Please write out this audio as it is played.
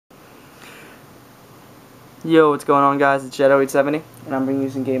Yo, what's going on, guys? It's Shadow870, and I'm bringing you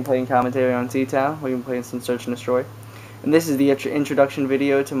some gameplay and commentary on T-Town. We've been playing some Search and Destroy. And this is the introduction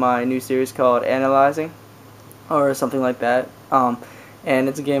video to my new series called Analyzing, or something like that. And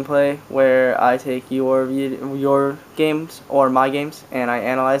it's a gameplay where I take your games, or my games, and I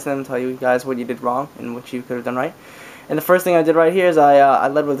analyze them, tell you guys what you did wrong and what you could have done right. And the first thing I did right here is I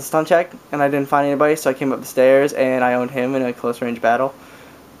led with a stun check, and I didn't find anybody, so I came up the stairs, and I owned him in a close-range battle,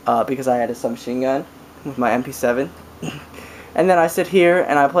 because I had a submachine gun with my MP7. And then I sit here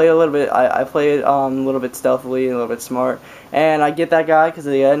and I play a little bit. I play it a little bit stealthily, a little bit smart, and I get that guy because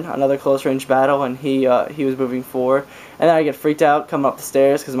at the end, another close range battle, and he was moving forward. And then I get freaked out coming up the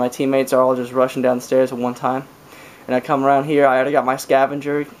stairs because my teammates are all just rushing down the stairs at one time. And I come around here. I already got my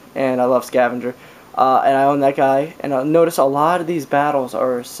scavenger, and I love scavenger. And I own that guy. And I notice a lot of these battles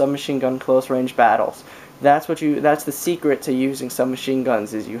are submachine gun close range battles. That's the secret to using submachine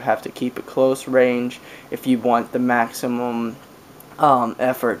guns, is you have to keep it close range if you want the maximum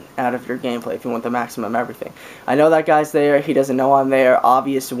effort out of your gameplay, if you want the maximum everything. I know that guy's there, he doesn't know I'm there,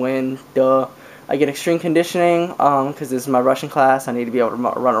 obvious win, duh. I get extreme conditioning, because this is my Russian class, I need to be able to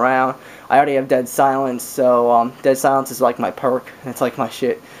run around. I already have Dead Silence, so Dead Silence is like my perk, it's like my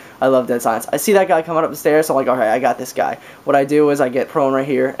shit. I love Dead Silence. I see that guy coming up the stairs, so I'm like, alright, I got this guy. What I do is I get prone right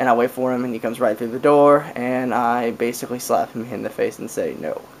here, and I wait for him, and he comes right through the door, and I basically slap him in the face and say,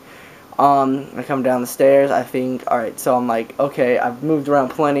 no. I come down the stairs, I think, alright, so I'm like, okay, I've moved around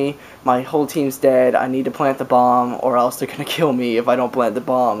plenty, my whole team's dead, I need to plant the bomb, or else they're gonna kill me if I don't plant the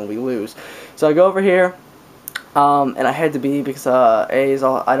bomb and we lose. So I go over here, and I head to B because A is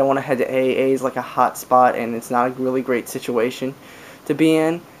all, I don't want to head to A. A is like a hot spot, and it's not a really great situation to be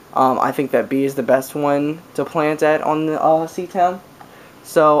in. I think that B is the best one to plant at on the C-Town.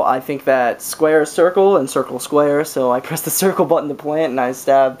 So I think that square is circle and circle square. So I press the circle button to plant, and I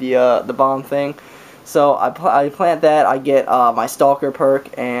stab the bomb thing. So I plant that. I get my stalker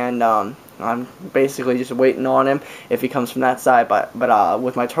perk, and I'm basically just waiting on him if he comes from that side. But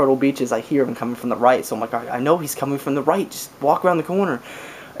with my turtle beaches, I hear him coming from the right. So I'm like, I know he's coming from the right. Just walk around the corner.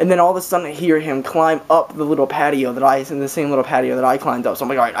 And then all of a sudden I hear him climb up the little patio in the same little patio that I climbed up. So I'm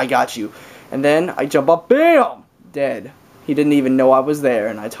like, alright, I got you. And then I jump up, BAM! Dead. He didn't even know I was there,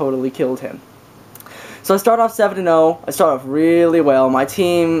 and I totally killed him. So I start off 7-0. I start off really well. My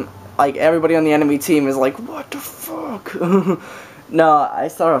team, like everybody on the enemy team is like, what the fuck? No, I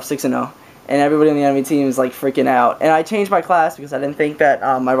start off 6-0. And everybody on the enemy team is like freaking out. And I changed my class because I didn't think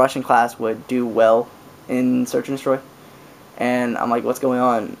that my Russian class would do well in Search and Destroy. And I'm like, what's going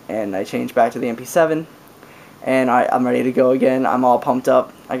on? And I change back to the MP7, and I'm ready to go again. I'm all pumped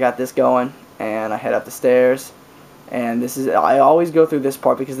up. I got this going, and I head up the stairs. And I always go through this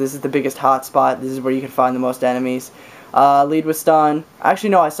part because this is the biggest hot spot. This is where you can find the most enemies. Lead with stun.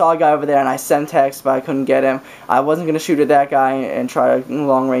 Actually, no, I saw a guy over there, and I sent text, but I couldn't get him. I wasn't going to shoot at that guy and try a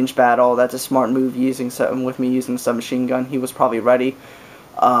long-range battle. That's a smart move with me using the submachine gun. He was probably ready.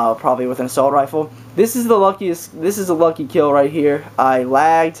 Probably with an assault rifle. This is a lucky kill right here. I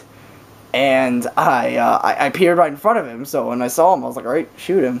lagged, and I appeared right in front of him. So when I saw him, I was like, alright,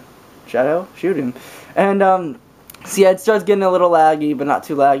 shoot him, Shadow, shoot him. And see, it starts getting a little laggy, but not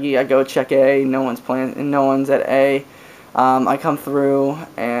too laggy. I go check A. No one's at A. I come through,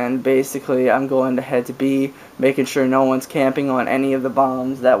 and basically I'm going to head to B, making sure no one's camping on any of the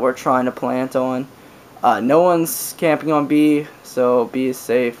bombs that we're trying to plant on. No one's camping on B, so B is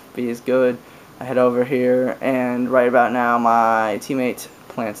safe, B is good. I head over here, and right about now my teammate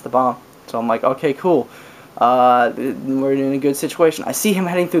plants the bomb. So I'm like, okay, cool. We're in a good situation. I see him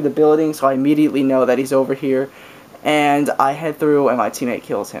heading through the building, so I immediately know that he's over here. And I head through, and my teammate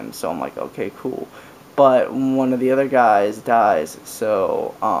kills him. So I'm like, okay, cool. But one of the other guys dies,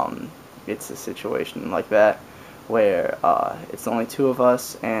 so it's a situation like that, where it's only two of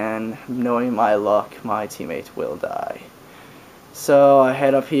us, and knowing my luck, my teammate will die. So I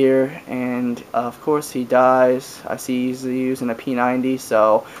head up here, and of course he dies. I see he's using a P90,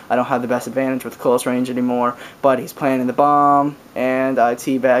 so I don't have the best advantage with close range anymore, but he's planting the bomb, and I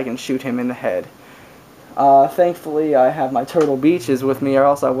teabag and shoot him in the head. Thankfully I have my turtle beaches with me, or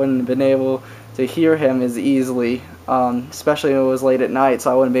else I wouldn't have been able to hear him as easily, especially when it was late at night,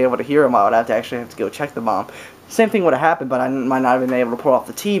 so I wouldn't be able to hear him. I would have to go check the bomb. Same thing would have happened, but I might not have been able to pull off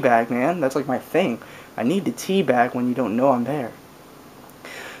the teabag, man. That's like my thing. I need to teabag when you don't know I'm there.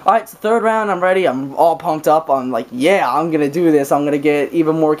 Alright, so third round, I'm ready. I'm all pumped up. I'm like, yeah, I'm going to do this. I'm going to get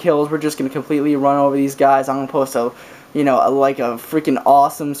even more kills. We're just going to completely run over these guys. I'm going to post like a freaking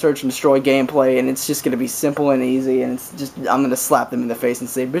awesome Search and Destroy gameplay, and it's just going to be simple and easy, and I'm going to slap them in the face and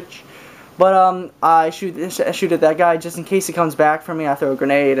say, bitch. But I shoot at that guy just in case he comes back for me. I throw a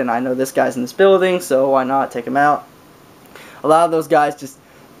grenade, and I know this guy's in this building, so why not take him out? A lot of those guys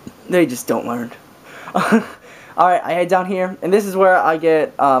they just don't learn. Alright, I head down here, and this is where I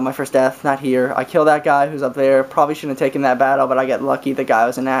get my first death, not here. I kill that guy who's up there. Probably shouldn't have taken that battle, but I get lucky. The guy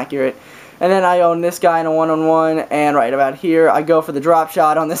was inaccurate. And then I own this guy in a one-on-one, and right about here, I go for the drop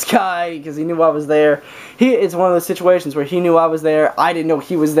shot on this guy because he knew I was there. It's one of those situations where he knew I was there, I didn't know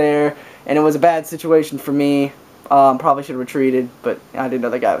he was there, and it was a bad situation for me. Probably should have retreated, but I didn't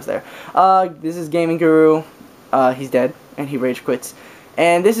know the guy was there. This is Gaming Guru. He's dead, and he rage quits.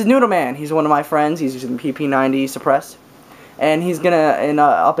 And this is Noodle Man. He's one of my friends. He's using PP90 suppressed. And he's gonna,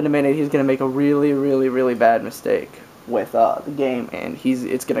 up in a minute, he's gonna make a really, really, really bad mistake with the game, and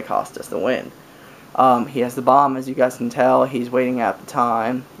it's gonna cost us the win. He has the bomb, as you guys can tell. He's waiting out the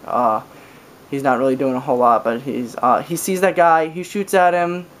time. He's not really doing a whole lot, but he sees that guy. He shoots at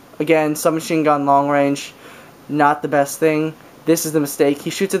him. Again, submachine gun long range, not the best thing. This is the mistake. He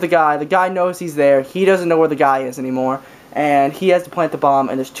shoots at the guy. The guy knows he's there. He doesn't know where the guy is anymore, and he has to plant the bomb,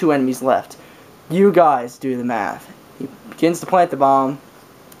 and there's 2 enemies left. You guys do the math. He begins to plant the bomb.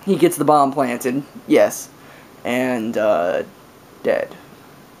 He gets the bomb planted. Yes. And dead.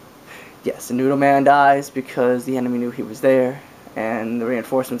 Yes, the Noodle Man dies because the enemy knew he was there, and the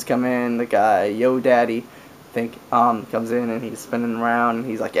reinforcements come in. The guy, Yo Daddy, comes in, and he's spinning around, and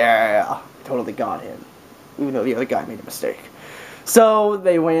he's like, yeah, totally got him, even though the other guy made a mistake. So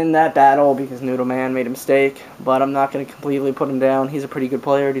they win that battle because Noodle Man made a mistake, but I'm not going to completely put him down. He's a pretty good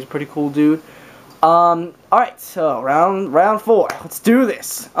player. He's a pretty cool dude. Alright, so round 4. Let's do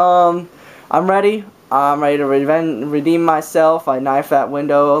this. I'm ready. I'm ready to redeem myself. I knife that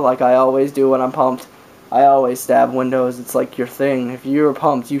window like I always do when I'm pumped. I always stab windows. It's like your thing. If you're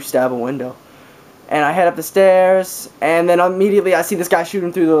pumped, you stab a window. And I head up the stairs, and then immediately I see this guy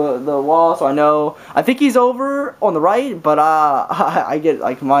shooting through the wall, so I think he's over on the right, but I get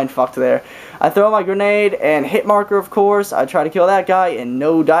like mind fucked there. I throw my grenade and hit marker, of course. I try to kill that guy and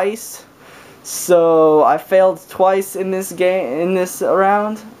no dice. So I failed twice in this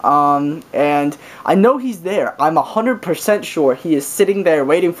round, and I know he's there. I'm 100% sure he is sitting there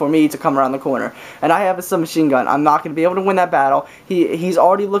waiting for me to come around the corner, and I have a submachine gun. I'm not going to be able to win that battle. He's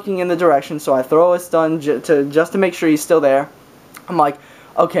already looking in the direction, so I throw a stun just to make sure he's still there. I'm like,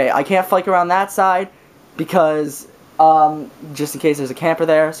 okay, I can't flank around that side because just in case there's a camper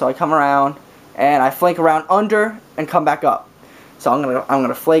there. So I come around and I flank around under and come back up. So I'm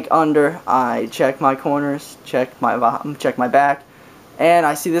gonna flake under. I check my corners, check my back, and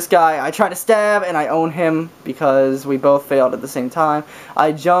I see this guy. I try to stab, and I own him because we both failed at the same time.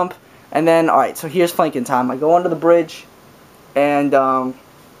 I jump, and then alright. So here's flanking time. I go under the bridge, and I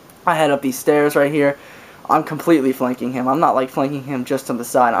head up these stairs right here. I'm completely flanking him. I'm not like flanking him just on the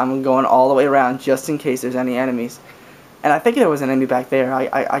side. I'm going all the way around just in case there's any enemies. And I think there was an enemy back there.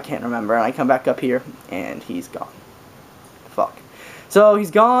 I can't remember. And I come back up here, and he's gone. Fuck. So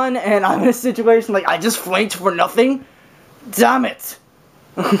he's gone, and I'm in a situation like I just flanked for nothing. Damn it.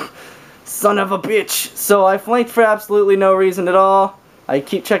 Son of a bitch. So I flanked for absolutely no reason at all. I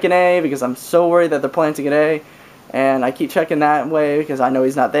keep checking A because I'm so worried that they're planting at A. And I keep checking that way because I know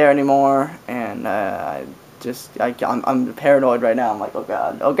he's not there anymore. And I'm paranoid right now. I'm like, oh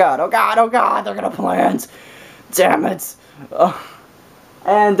god, oh god, oh god, oh god, they're gonna plant. Damn it. But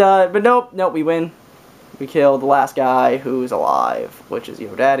nope, we win. We killed the last guy who's alive, which is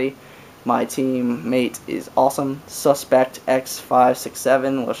Yo Daddy. My teammate is awesome. Suspect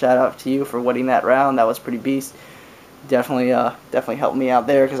X567. Well, shout out to you for winning that round. That was pretty beast. Definitely helped me out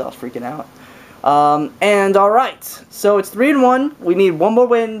there because I was freaking out. And alright, so it's 3-1. We need one more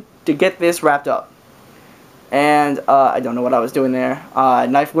win to get this wrapped up. And I don't know what I was doing there.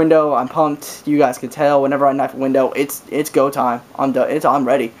 Knife window. I'm pumped. You guys can tell whenever I knife a window, it's go time. I'm done. I'm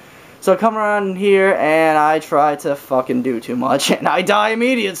ready. So I come around here, and I try to fucking do too much, and I die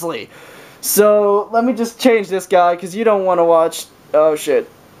immediately. So, let me just change this guy, because you don't want to watch... Oh, shit.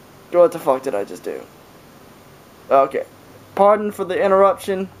 What the fuck did I just do? Okay. Pardon for the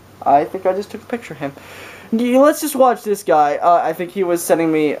interruption. I think I just took a picture of him. Yeah, let's just watch this guy. I think he was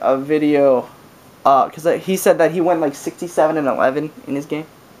sending me a video, because he said that he went like 67 and 11 in his game.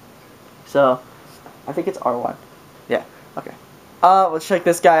 So, I think it's R1. Yeah, okay. Let's check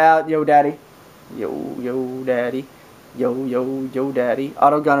this guy out. Yo Daddy. Yo Daddy. Yo Daddy.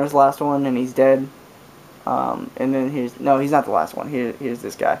 Auto Gunner's last one, and he's dead. And then he's not the last one. Here's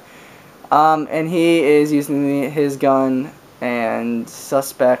this guy. And he is using his gun, and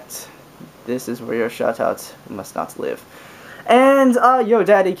suspect, this is where your shoutouts must not live. And, Yo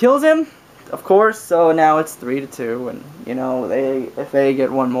Daddy kills him. of course. So now it's 3-2, and you know if they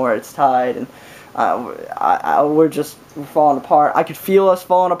get one more, it's tied, and we're falling apart. I could feel us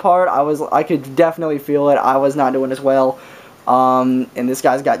falling apart. I could definitely feel it. I was not doing as well. And this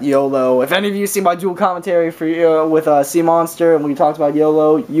guy's got YOLO. If any of you see my dual commentary for with Sea Monster, and we talked about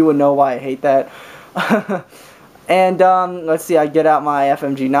YOLO, you would know why I hate that. And let's see, I get out my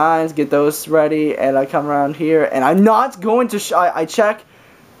FMG9s, get those ready, and I come around here, and I'm not going to I check,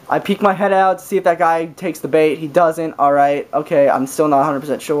 I peek my head out to see if that guy takes the bait. He doesn't. Alright, okay, I'm still not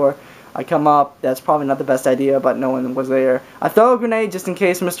 100% sure. I come up, that's probably not the best idea, but no one was there. I throw a grenade just in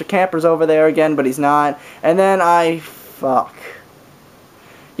case Mr. Camper's over there again, but he's not. And then fuck.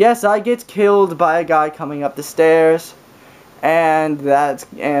 Yes, I get killed by a guy coming up the stairs. And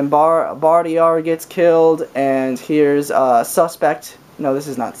Bardiar gets killed, and here's suspect. No, this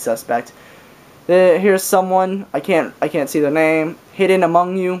is not suspect. Here's someone, I can't see their name, hidden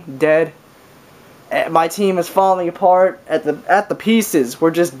among you, dead. My team is falling apart at the pieces. We're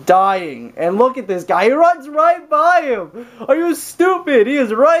just dying. And look at this guy, he runs right by him. Are you stupid? He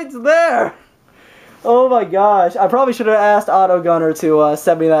is right there. Oh my gosh, I probably should have asked AutoGunner to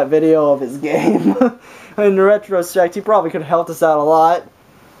send me that video of his game. In retrospect, he probably could have helped us out a lot.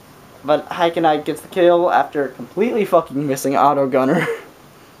 But Hykenite gets the kill after completely fucking missing AutoGunner.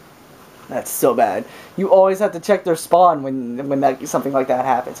 That's so bad. You always have to check their spawn when something like that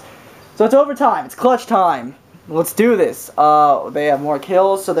happens. So it's overtime. It's clutch time. Let's do this. They have more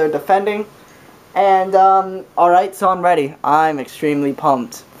kills, so they're defending. And, alright, so I'm ready. I'm extremely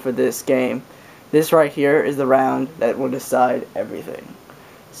pumped for this game. This right here is the round that will decide everything.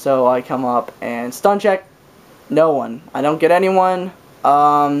 So I come up and stun check. No one. I don't get anyone.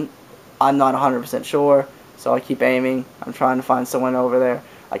 I'm not 100% sure. So I keep aiming. I'm trying to find someone over there.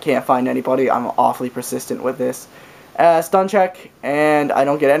 I can't find anybody. I'm awfully persistent with this. Stun check. And I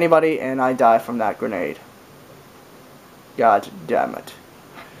don't get anybody. And I die from that grenade. God damn it.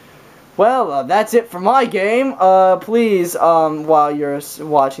 Well, that's it for my game. Please, while you're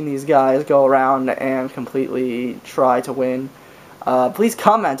watching these guys go around and completely try to win, please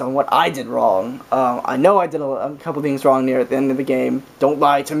comment on what I did wrong. I know I did a couple things wrong near at the end of the game. Don't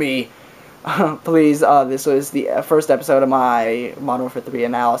lie to me. Please, this was the first episode of my Modern Warfare 3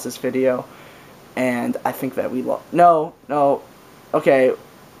 analysis video, and I think that we lost. No, okay,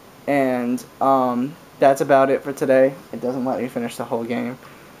 and that's about it for today. It doesn't let me finish the whole game.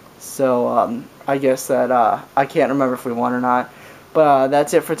 So, I guess that, I can't remember if we won or not. But,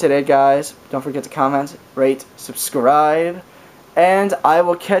 that's it for today, guys. Don't forget to comment, rate, subscribe, and I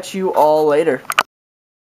will catch you all later.